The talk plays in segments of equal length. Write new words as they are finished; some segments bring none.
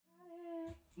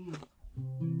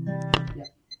Yeah.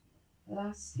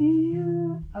 I see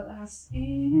you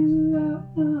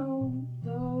out my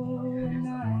window at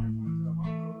night.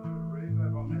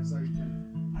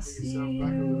 I see you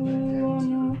on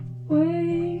your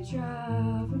way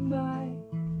driving by.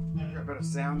 Got better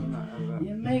sound than that.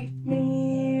 You make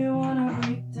me wanna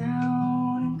break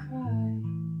down and cry.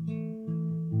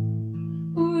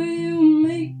 Oh, you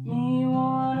make me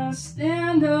wanna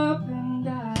stand up and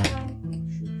die.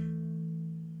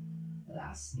 Well,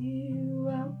 I see you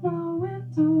out my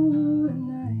window at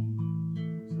night.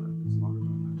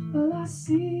 Well, I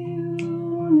see you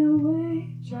on your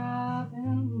way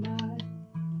driving by.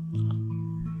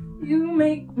 You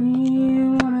make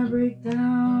me wanna break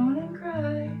down and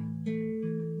cry.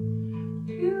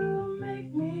 You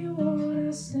make me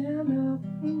wanna stand up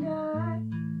and die.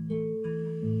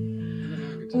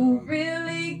 Oh,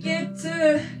 really get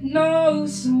to know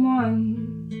someone.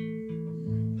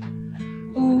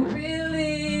 Oh,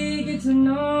 really get to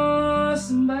know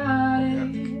somebody.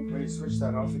 When you switch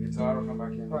that off the guitar, I'll come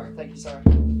back in. Right, thank you, sir.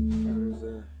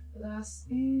 Well, I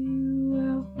see you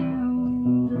out my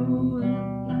window at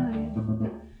night.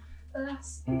 Well, I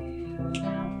see you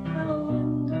out my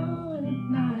window at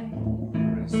night.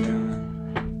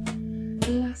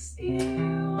 Well, I see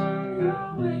you on your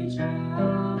way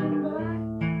driving by.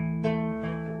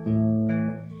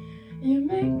 You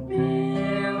make me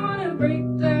wanna break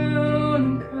down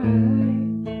and cry.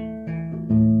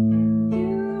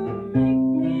 You make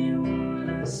me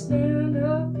wanna stand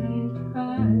up and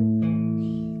cry.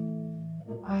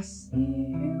 I see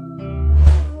you.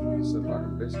 It's like a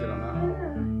biscuit on that.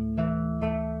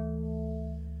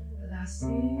 Well, I see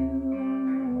you on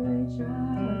your way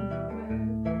driving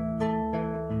by.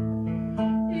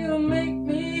 You make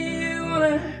me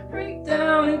wanna break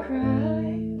down and cry.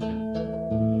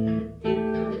 You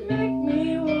make me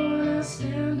wanna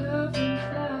stand up and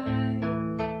cry.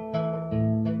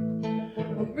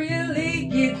 Really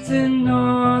get to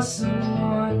know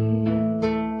someone.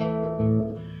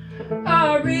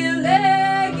 I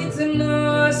really get to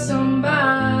know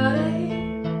somebody.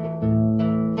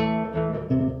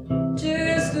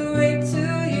 Just wait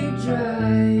till you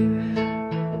drive.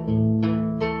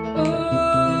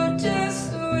 Oh,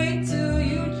 just wait till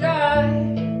you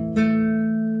drive.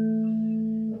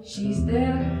 She's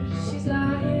there, she's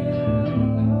lying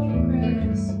on the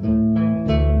grass.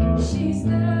 She's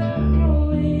there,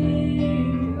 only you,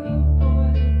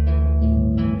 boy.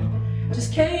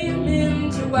 Just came in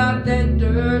to wipe that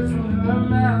dirt from her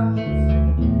mouth.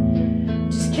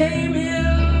 Just came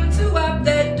in to wipe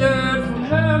that dirt from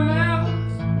her mouth.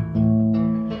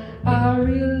 I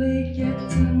really get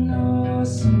to know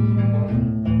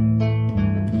someone.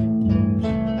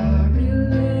 I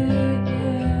really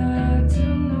get to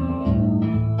know.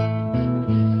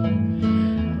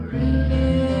 I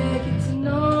really get to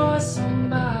know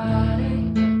somebody.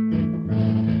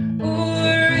 Oh, I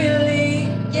really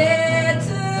get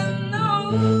to know.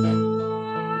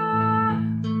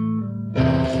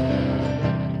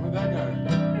 Where'd that go?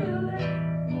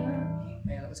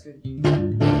 Man, that was good.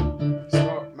 So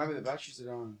maybe the batteries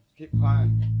are on. Keep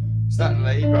playing. It's that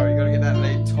lead, bro. You gotta get that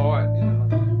lead tight, you know.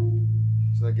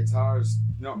 So the guitar is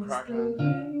not cracking.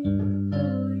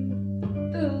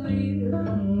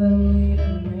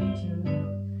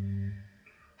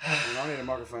 And I need a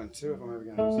microphone too if I'm ever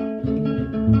going to.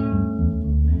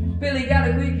 Billy got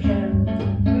a quick hand,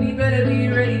 but he better be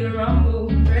ready to rumble,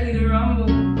 ready to rumble.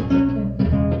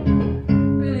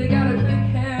 Billy got a quick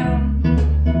hand,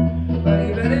 but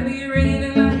he better be ready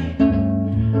tonight.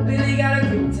 Billy got a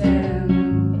quick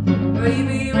hand, but he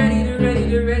be ready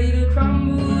to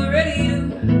crumble, ready to.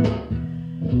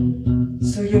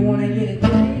 So you wanna get it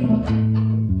played? You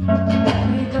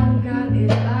don't got it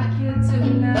like you do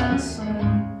now, son.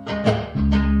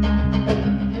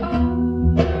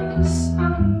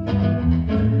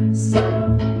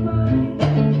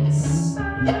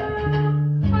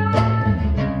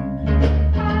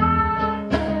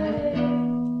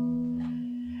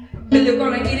 Better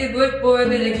gonna get it good, boy,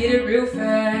 better get it real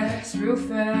fast now.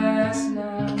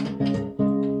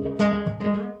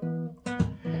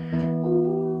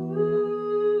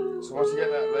 So once you get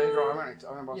that lead right,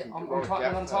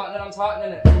 I'm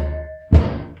tightening it.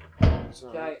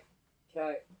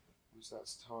 Okay. Once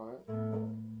that's tight.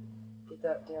 Get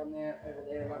that down there, over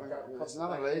there, like that. There's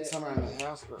another lead somewhere in the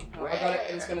house, but I got it,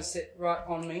 and it's gonna sit right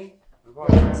on me.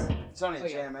 It's only a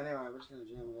jam anyway, we're just gonna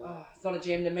jam it out. It's not a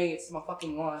jam to me, it's my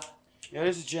fucking life. Yeah, it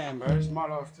is a jam, bro. It's my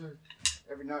life too.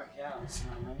 Every note counts, you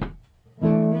know what I mean?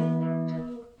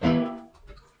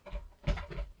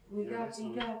 We got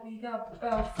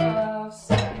about 5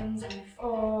 seconds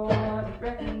before it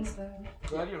reckons that.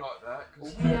 Glad you like that.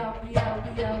 Cause We out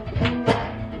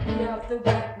the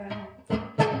back now.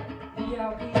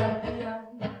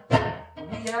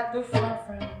 We out the front.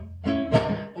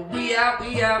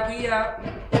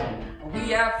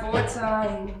 We out for a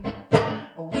time.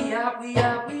 We out. We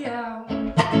out.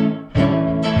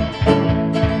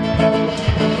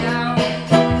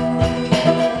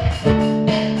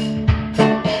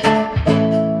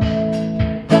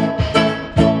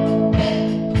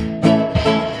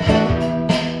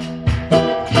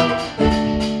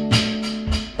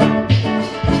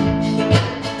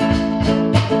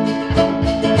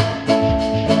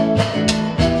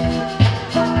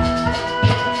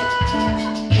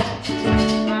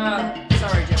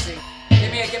 Sorry, Jesse.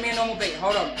 Give me a normal beat.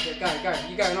 Hold on. Go.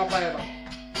 You go and I'll play over.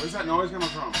 where's that noise coming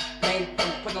from? Me,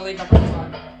 I'm putting the lead back on the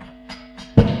side.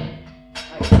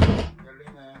 Hey, Get it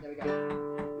in there. there we go.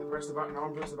 Yeah, press the button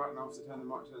on, press the button off to turn the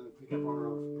mic to the pickup on or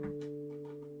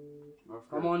off.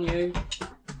 Come on, you.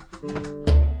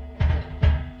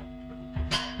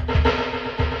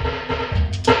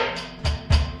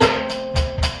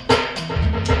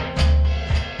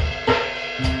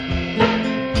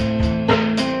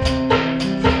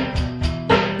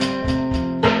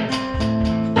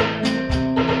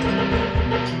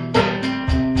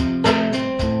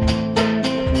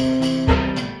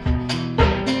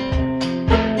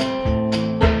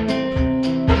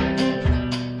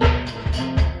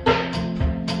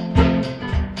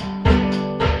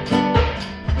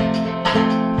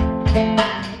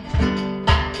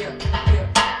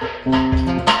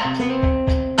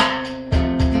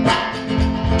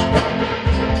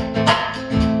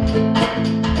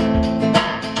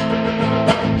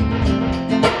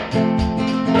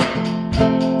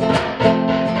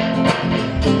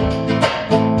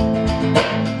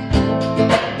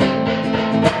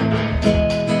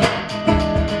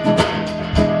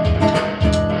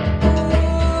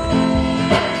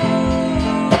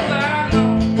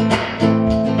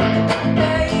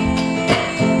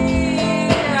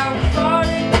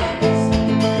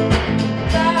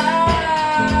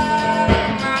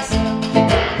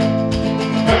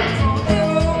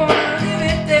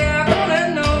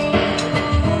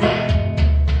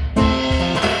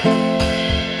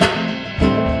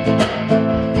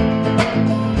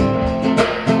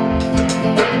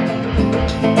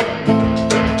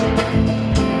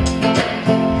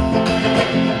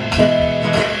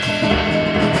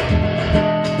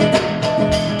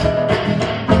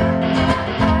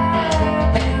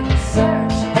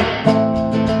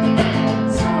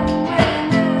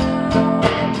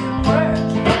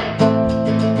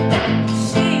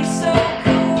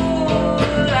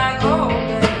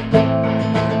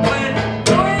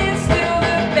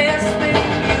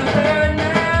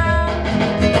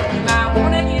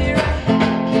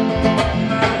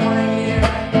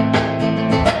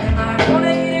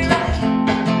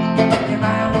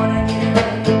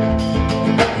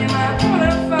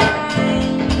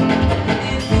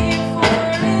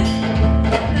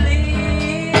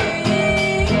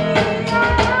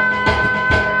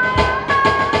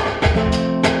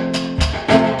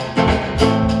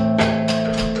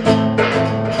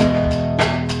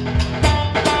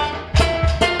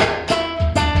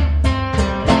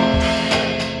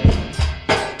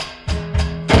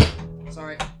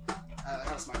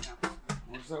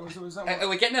 Was that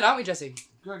We're getting it, aren't we, Jesse?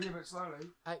 good, yeah, but slowly.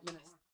 You know.